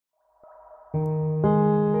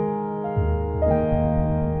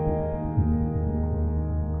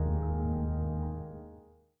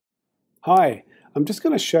Hi, I'm just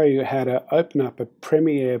going to show you how to open up a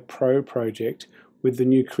Premiere Pro project with the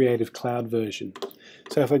new Creative Cloud version.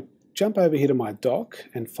 So if I jump over here to my dock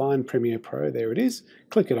and find Premiere Pro, there it is,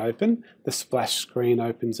 click it open, the splash screen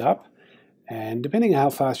opens up, and depending on how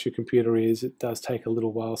fast your computer is, it does take a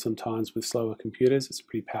little while sometimes with slower computers. It's a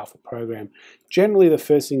pretty powerful program. Generally, the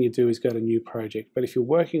first thing you do is go to New Project, but if you're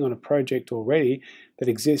working on a project already that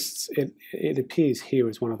exists, it appears here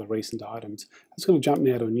as one of the recent items. It's going to jump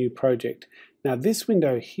me out to a New Project. Now this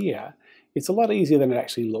window here, it's a lot easier than it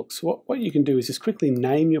actually looks. What you can do is just quickly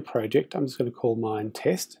name your project. I'm just going to call mine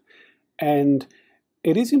Test, and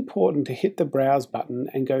it is important to hit the Browse button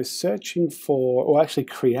and go searching for, or actually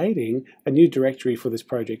creating, a new directory for this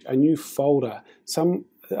project, a new folder,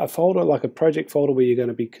 a folder like a project folder where you're going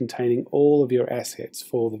to be containing all of your assets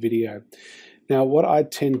for the video. Now what I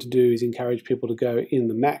tend to do is encourage people to go in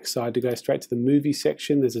the Mac side, to go straight to the movie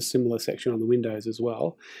section. There's a similar section on the Windows as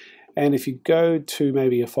well. And if you go to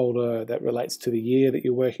maybe a folder that relates to the year that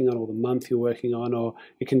you're working on or the month you're working on, or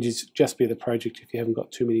it can just be the project if you haven't got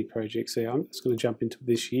too many projects there. I'm just going to jump into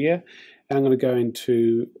this year and I'm going to go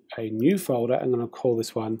into a new folder. I'm going to call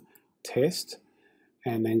this one Test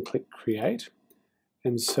and then click Create.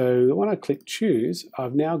 And so when I click Choose,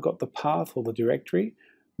 I've now got the path or the directory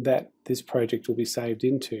that this project will be saved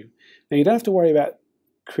into. Now you don't have to worry about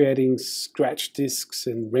creating scratch disks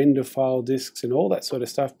and render file disks and all that sort of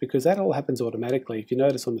stuff, because that all happens automatically. If you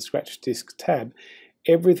notice on the scratch disk tab,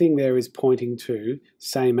 everything there is pointing to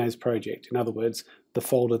same as project. In other words, the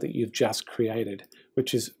folder that you've just created,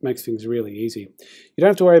 which makes things really easy. You don't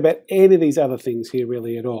have to worry about any of these other things here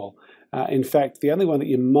really at all. In fact, the only one that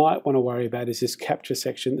you might want to worry about is this capture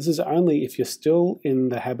section. This is only if you're still in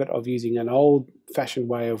the habit of using an old-fashioned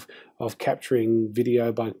way of capturing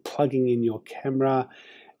video by plugging in your camera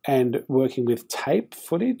and working with tape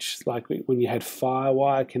footage, like when you had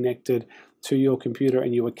FireWire connected to your computer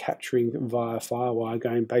and you were capturing via FireWire,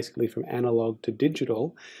 going basically from analog to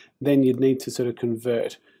digital, then you'd need to sort of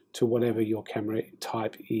convert to whatever your camera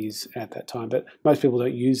type is at that time. But most people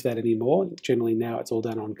don't use that anymore. Generally now it's all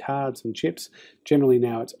done on cards and chips. Generally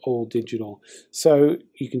now it's all digital. So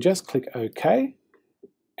you can just click OK,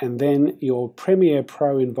 and then your Premiere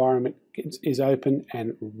Pro environment is open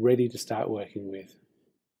and ready to start working with.